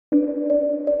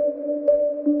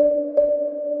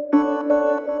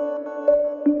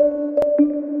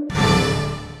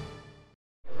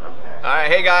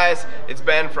Hey guys, it's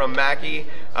Ben from Mackie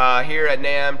here at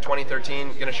NAMM 2013.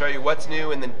 Going to show you what's new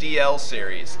in the DL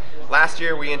series. Last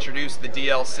year we introduced the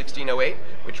DL608,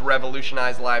 which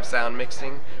revolutionized live sound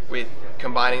mixing with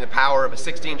combining the power of a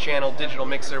 16-channel digital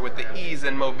mixer with the ease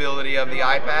and mobility of the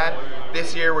iPad.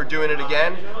 This year we're doing it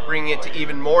again, bringing it to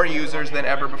even more users than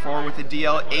ever before with the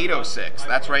DL806.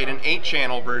 That's right, an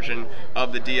 8-channel version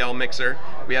of the DL mixer.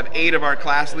 We have 8 of our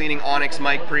class-leading Onyx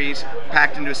mic pre's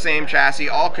packed into the same chassis,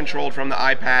 all controlled from the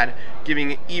iPad,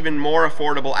 giving even more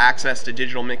affordable access to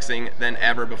digital mixing than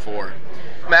ever before.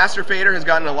 Master Fader has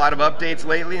gotten a lot of updates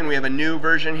lately, and we have a new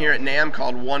version here at NAMM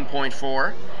called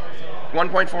 1.4.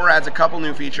 1.4 adds a couple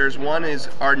new features. One is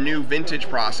our new vintage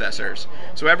processors.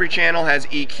 So every channel has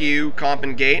EQ, comp,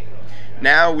 and gate.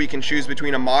 Now we can choose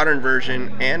between a modern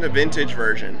version and a vintage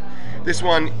version. This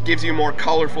one gives you more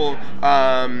colorful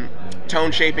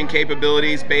tone shaping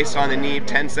capabilities based on the NAMM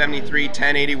 1073,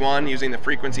 1081 using the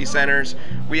frequency centers.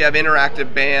 We have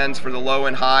interactive bands for the low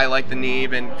and high like the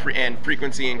NAMM and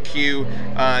frequency and Q,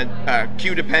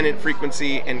 Q dependent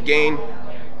frequency and gain.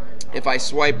 If I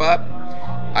swipe up,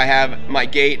 I have my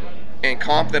gate and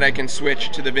comp that I can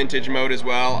switch to the vintage mode as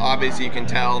well. Obviously you can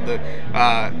tell the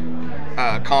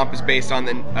comp is based on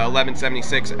the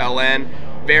 1176 LN.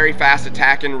 Very fast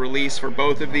attack and release for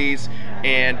both of these,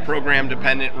 and program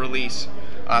dependent release.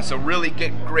 So really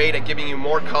get great at giving you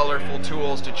more colorful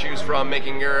tools to choose from,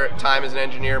 making your time as an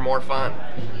engineer more fun.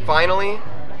 Finally,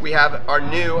 we have our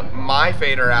new My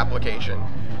Fader application.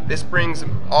 This brings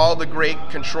all the great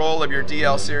control of your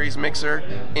DL series mixer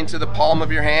into the palm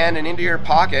of your hand and into your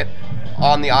pocket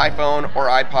on the iPhone or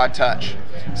iPod Touch.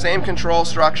 Same control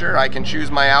structure. I can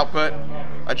choose my output,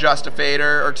 adjust a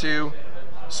fader or two,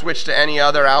 switch to any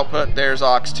other output. There's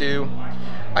aux 2.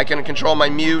 I can control my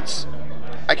mutes.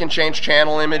 I can change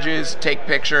channel images, take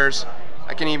pictures.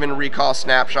 I can even recall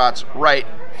snapshots right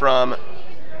from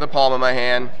the palm of my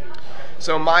hand.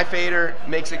 So My Fader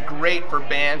makes it great for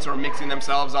bands who are mixing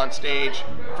themselves on stage,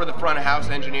 for the front of house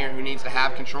engineer who needs to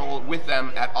have control with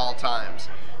them at all times.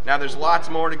 Now there's lots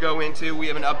more to go into. We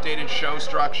have an updated show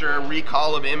structure,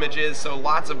 recall of images, so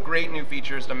lots of great new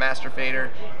features to Master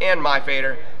Fader and My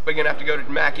Fader. But you're going to have to go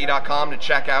to Mackie.com to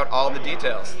check out all the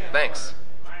details. Thanks.